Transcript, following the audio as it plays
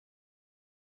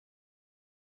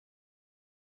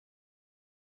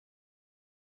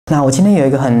那我今天有一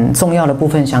个很重要的部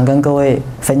分想跟各位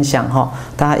分享哈，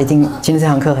大家一定今天这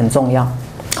堂课很重要，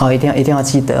好，一定要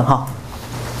记得哈。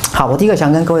好，我第一个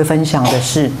想跟各位分享的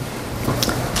是，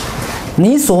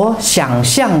你所想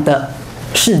象的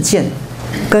事件，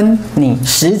跟你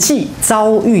实际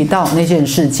遭遇到那件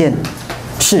事件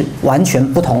是完全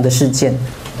不同的事件。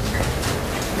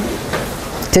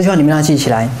这句话你们要记起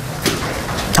来。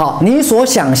好，你所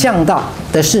想象到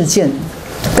的事件，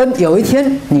跟有一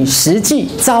天你实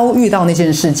际遭遇到那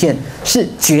件事件是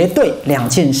绝对两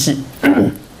件事。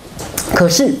可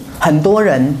是很多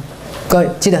人，各位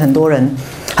记得很多人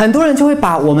就会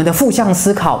把我们的负向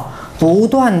思考不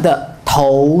断的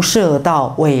投射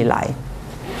到未来，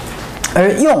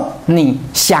而用你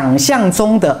想象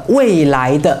中的未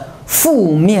来的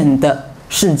负面的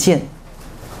事件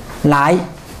来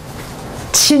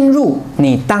侵入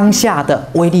你当下的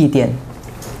威力点、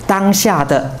当下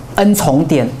的恩宠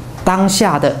点、当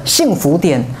下的幸福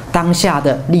点、当下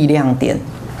的力量点。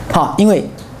好，因为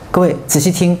各位仔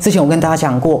细听，之前我跟大家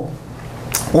讲过，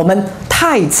我们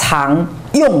太常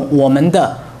用我们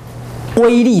的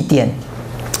威力点，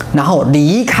然后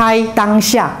离开当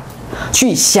下，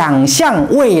去想象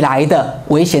未来的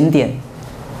危险点。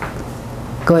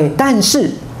各位，但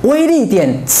是威力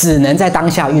点只能在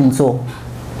当下运作。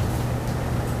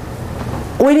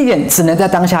威力点只能在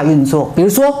当下运作。比如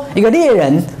说，一个猎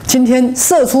人今天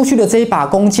射出去的这一把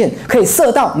弓箭，可以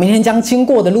射到明天将经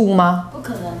过的鹿吗？不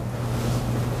可能。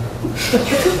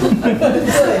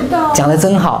讲得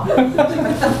真好。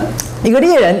一个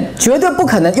猎人绝对不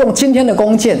可能用今天的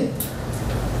弓箭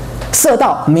射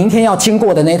到明天要经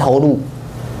过的那头鹿，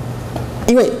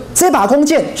因为这把弓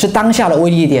箭是当下的威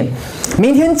力点，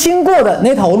明天经过的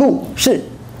那头鹿是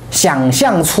想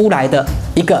象出来的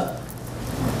一个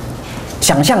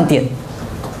想象点。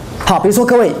好，比如说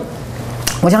各位，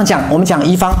我这样讲，我们讲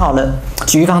一方好了，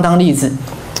举一方当例子。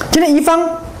今天一方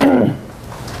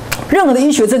任何的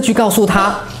医学证据告诉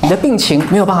他，你的病情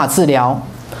没有办法治疗，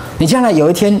你将来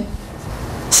有一天，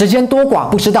时间多寡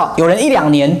不知道，有人1-2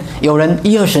年，有人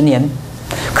10-20年，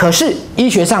可是医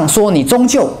学上说你终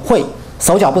究会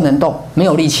手脚不能动，没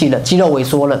有力气了，肌肉萎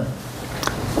缩了，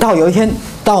到有一天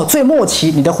到最末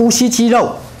期，你的呼吸肌肉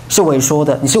是萎缩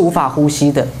的，你是无法呼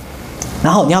吸的，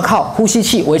然后你要靠呼吸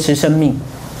器维持生命。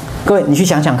各位，你去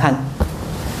想想看，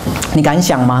你敢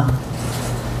想吗？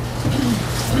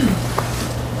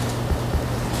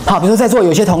好，比如说在座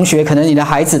有些同学，可能你的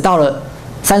孩子到了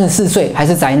34岁还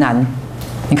是宅男，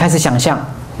你开始想象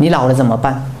你老了怎么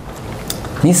办，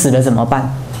你死了怎么办。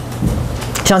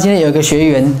像今天有一个学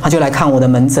员，他就来看我的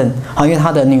门诊，因为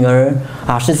他的女儿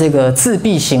是这个自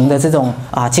闭型的这种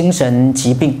精神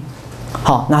疾病。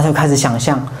好，那就开始想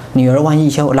象女儿万一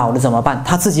以后老了怎么办，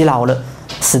他自己老了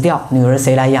死掉，女儿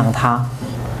谁来养他？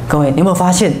各位，你有没有发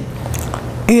现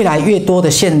越来越多的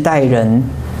现代人，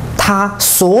他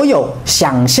所有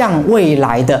想象未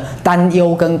来的担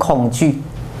忧跟恐惧，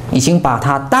已经把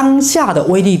他当下的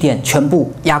威力点全部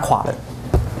压垮了。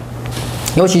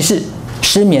尤其是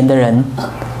失眠的人、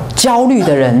焦虑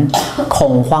的人、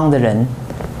恐慌的人，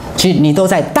其实你都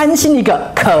在担心一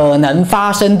个可能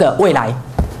发生的未来。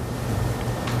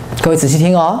各位仔细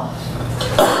听哦。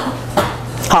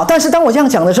好，但是当我这样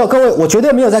讲的时候，各位，我绝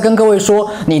对没有在跟各位说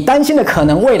你担心的可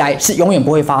能未来是永远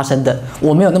不会发生的，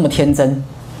我没有那么天真。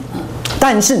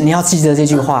但是你要记得这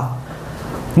句话，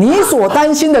你所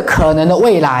担心的可能的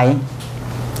未来，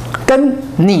跟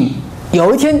你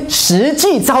有一天实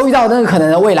际遭遇到的那个可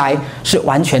能的未来是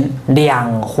完全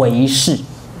两回事。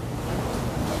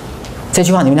这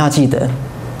句话你们要记得，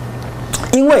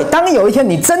因为当有一天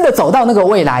你真的走到那个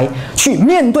未来，去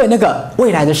面对那个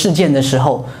未来的事件的时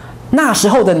候，那时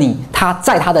候的你，他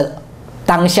在他的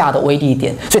当下的威力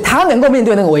点，所以他能够面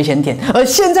对那个危险点。而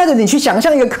现在的你去想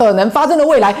象一个可能发生的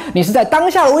未来，你是在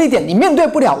当下的威力点，你面对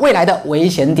不了未来的危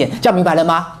险点，这样明白了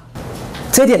吗？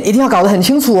这一点一定要搞得很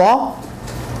清楚哦。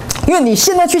因为你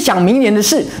现在去想明年的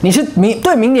事，你是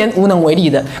对明年无能为力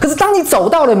的。可是当你走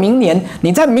到了明年，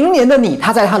你在明年的你，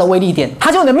他在他的威力点，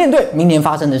他就能面对明年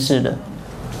发生的事了。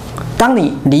当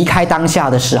你离开当下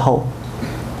的时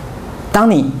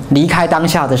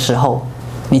候，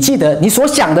你记得你所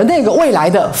想的那个未来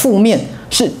的负面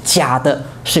是假的，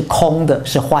是空的，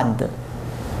是幻的。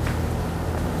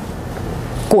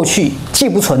过去既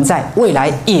不存在，未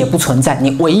来也不存在，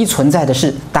你唯一存在的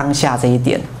是当下这一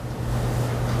点。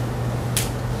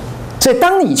所以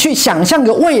当你去想象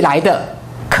个未来的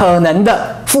可能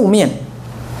的负面，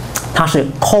它是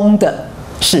空的，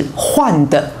是幻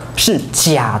的，是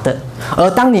假的。而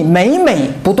当你每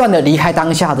不断的离开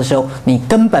当下的时候，你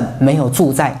根本没有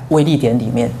住在威力点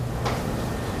里面。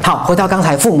好，回到刚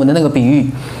才父母的那个比喻，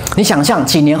你想象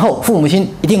几年后父母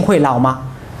亲一定会老吗？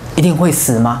一定会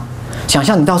死吗？想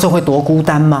象你到时候会多孤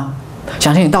单吗？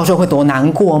想象你到时候会多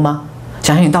难过吗？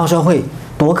想象你到时候会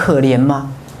多可怜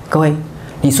吗？各位，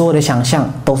你所有的想象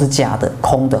都是假的、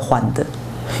空的、幻的。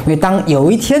因为当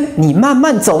有一天你慢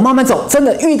慢走，真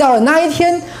的遇到了那一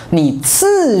天，你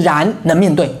自然能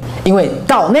面对。因为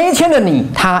到那一天的你，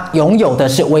他拥有的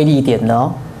是威力点了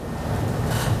哦。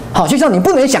好，就像你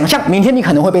不能想象明天你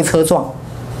可能会被车撞，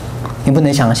你不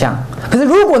能想象。可是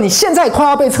如果你现在快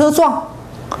要被车撞，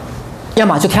要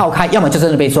么就跳开，要么就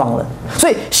真的被撞了。所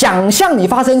以想象你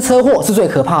发生车祸是最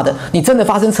可怕的。你真的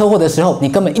发生车祸的时候，你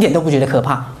根本一点都不觉得可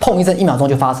怕，碰一声1秒钟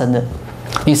就发生了。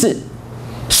你是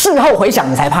事后回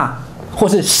想你才怕，或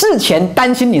是事前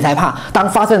担心你才怕。当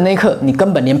发生的那一刻，你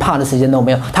根本连怕的时间都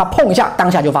没有，它碰一下，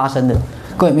当下就发生了。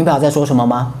各位明白我在说什么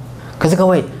吗？可是各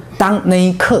位，当那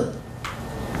一刻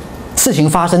事情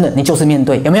发生了，你就是面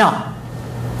对，有没有？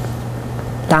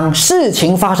当事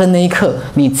情发生那一刻，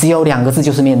你只有2个字，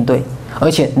就是面对。而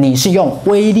且你是用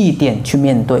威力点去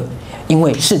面对，因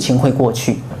为事情会过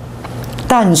去。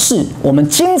但是我们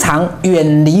经常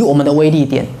远离我们的威力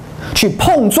点，去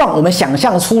碰撞我们想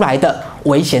象出来的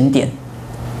危险点，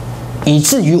以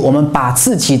至于我们把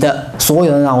自己的所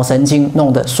有的脑神经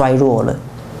弄得衰弱了，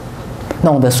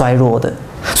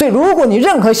所以如果你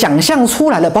任何想象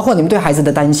出来了，包括你们对孩子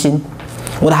的担心，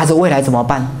我的孩子未来怎么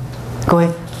办？各位，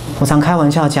我常开玩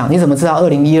笑讲，你怎么知道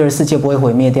2012世界不会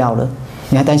毁灭掉了？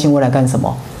你还担心未来干什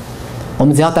么？我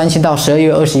们只要担心到12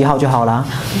月21号就好啦，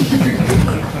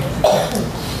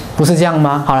不是这样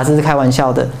吗？好了，这是开玩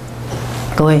笑的。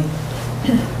各位，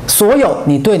所有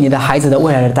你对你的孩子的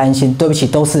未来的担心，对不起，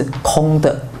都是空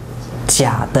的、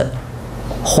假的、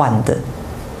幻的。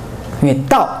因为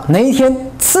到那一天，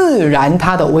自然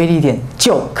他的威力点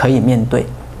就可以面对。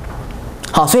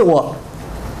好，所以我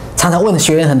常常问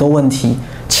学员很多问题，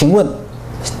请问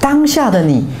当下的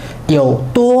你有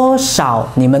多少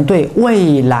你们对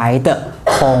未来的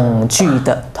恐惧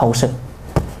的投射？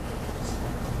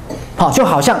好，就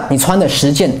好像你穿的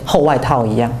10件厚外套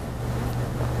一样，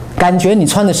感觉你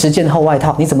穿的10件厚外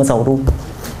套，你怎么走路？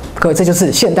各位，这就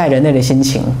是现代人类的心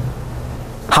情。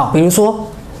好，比如说，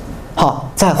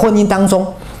好，在婚姻当中，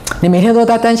你每天都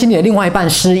在担心你的另外一半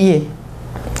失业，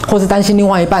或是担心另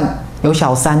外一半有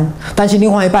小三，担心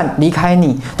另外一半离开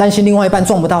你，担心另外一半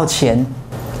赚不到钱，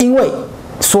因为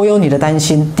所有你的担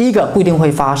心，第一个不一定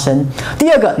会发生，第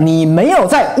二个你没有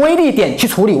在威力点去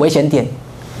处理危险点，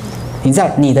你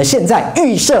在你的现在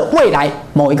预设未来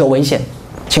某一个危险。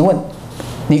请问，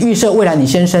你预设未来你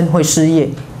先生会失业，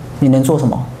你能做什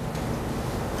么？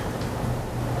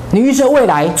你预设未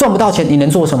来赚不到钱，你能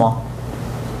做什么？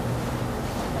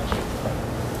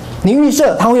你预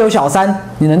设他会有小三，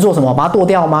你能做什么？把他剁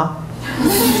掉吗？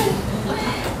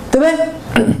对不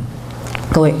对？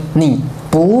各位，你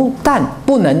不但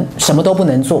不能什么都不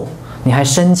能做，你还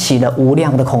升起了无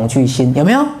量的恐惧心，有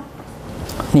没有？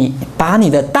你把你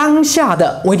的当下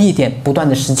的威力点不断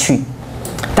的失去，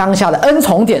当下的恩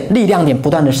宠点、力量点不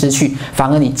断的失去，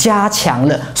反而你加强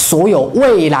了所有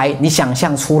未来你想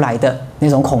象出来的那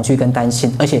种恐惧跟担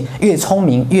心，而且越聪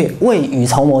明、越未雨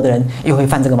绸缪的人，越会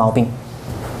犯这个毛病。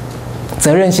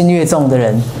责任心越重的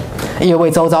人，越为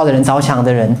周遭的人着想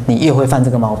的人，你越会犯这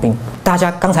个毛病。大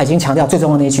家刚才已经强调最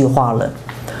重要的那句话了：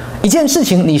一件事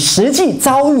情你实际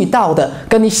遭遇到的，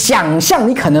跟你想象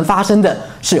你可能发生的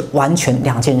是完全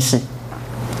2件事。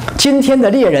今天的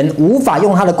猎人无法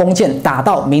用他的弓箭打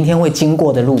到明天会经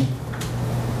过的鹿，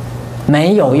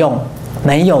没有用，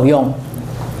没有用。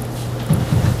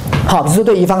好，比如说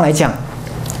对乙方来讲，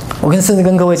我甚至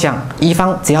跟各位讲，乙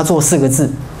方只要做4个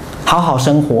字：好好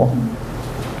生活。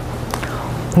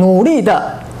努力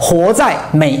的活在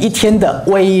每一天的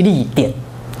威力点，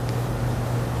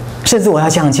甚至我要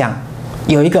这样讲，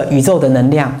有一个宇宙的能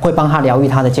量会帮他疗愈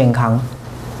他的健康。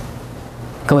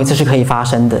各位，这是可以发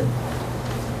生的，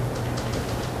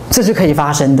这是可以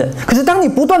发生的。可是当你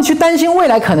不断去担心未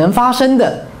来可能发生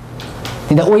的，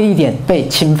你的威力点被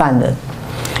侵犯了，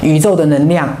宇宙的能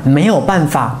量没有办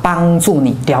法帮助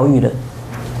你疗愈了。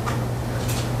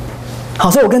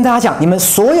好，所以我跟大家讲，你们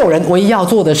所有人唯一要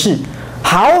做的是，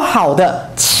好好的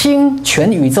倾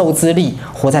全宇宙之力，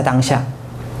活在当下。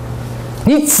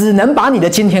你只能把你的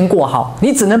今天过好，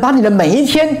你只能把你的每一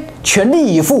天全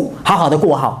力以赴，好好的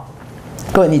过好。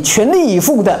各位，你全力以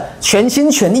赴的、全心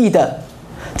全意的、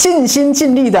尽心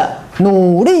尽力的、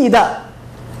努力的，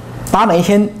把每一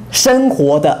天生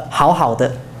活的好好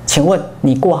的。请问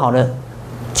你过好了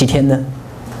几天呢？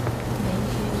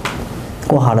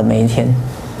过好了每一天。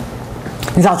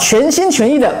你知道，全心全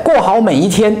意的过好每一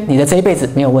天，你的这一辈子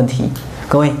没有问题。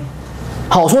各位，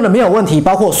好说的没有问题，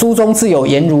包括书中自有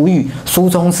颜如玉，书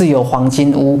中自有黄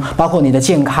金屋，包括你的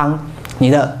健康、你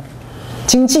的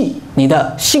经济、你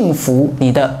的幸福、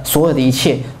你的所有的一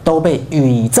切都被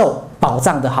宇宙保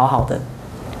障得好好的，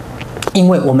因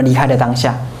为我们离开了当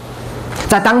下，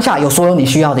在当下有所有你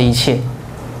需要的一切。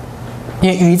因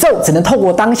为宇宙只能透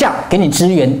过当下给你资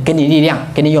源、给你力量、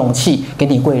给你勇气、给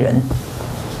你贵人。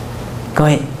各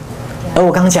位，而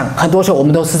我刚刚讲，很多时候我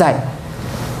们都是在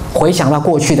回想到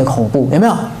过去的恐怖，有没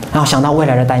有？然后想到未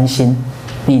来的担心，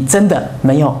你真的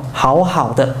没有好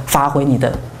好的发挥你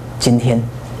的今天。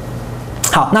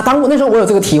好，那当那时候我有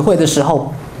这个体会的时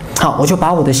候，好，我就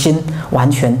把我的心完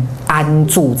全安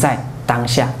住在当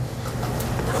下，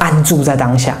安住在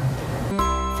当下。